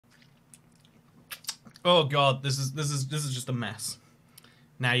Oh god, this is just a mess.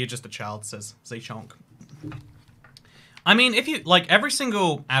 Now you're just a child, says Zaychonk. I mean, if you like every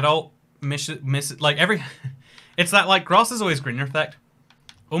single adult like every it's that like grass is always greener effect.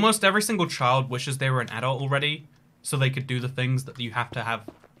 Almost every single child wishes they were an adult already, so they could do the things that you have to have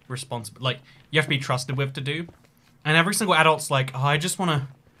like you have to be trusted with to do. And every single adult's like, oh, I just want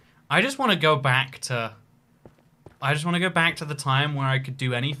to go back to the time where I could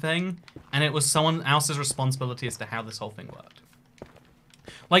do anything, and it was someone else's responsibility as to how this whole thing worked.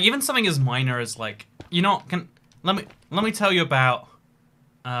 Like even something as minor as like, you know, let me tell you about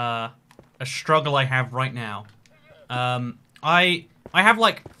a struggle I have right now. I have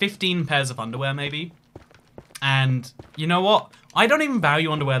like 15 pairs of underwear maybe, and you know what? I don't even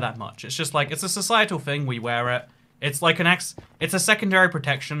value underwear that much. It's just like it's a societal thing. We wear it. It's like it's a secondary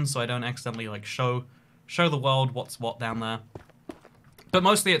protection, so I don't accidentally like show the world what's what down there. But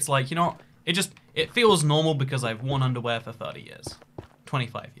mostly it's like, you know, it feels normal because I've worn underwear for 30 years,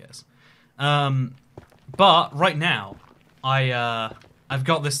 25 years. But right now, I've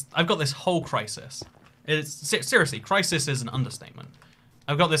got this whole crisis. It's seriously, crisis is an understatement.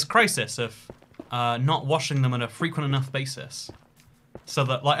 I've got this crisis of not washing them on a frequent enough basis, so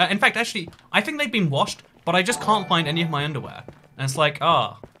that like, in fact, actually, I think they've been washed, but I just can't find any of my underwear, and it's like,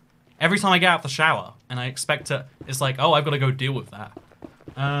 every time I get out of the shower and I expect to, it's like, oh, I've got to go deal with that.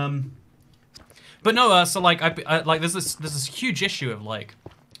 But no, so like, like there's this huge issue of like,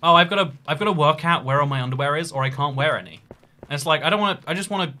 oh, I've got to work out where all my underwear is, or I can't wear any. And it's like, I just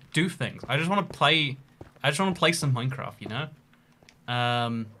want to do things. I just want to play some Minecraft, you know?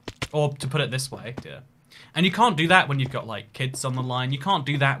 Or to put it this way, yeah. And you can't do that when you've got like kids on the line. You can't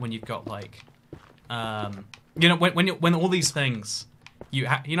do that when you've got like, you know, when all these things, you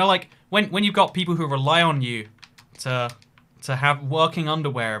know, like when you've got people who rely on you to have working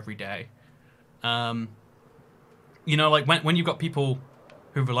underwear every day. You know, like when you've got people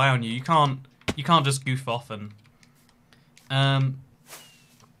who rely on you, you can't just goof off and. I'm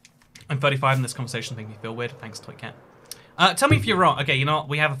 35 and this conversation makes me feel weird. Thanks, Toycat. Tell me if you're wrong. Okay, you know what?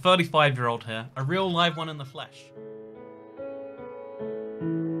 We have a 35-year-old here. A real live one in the flesh.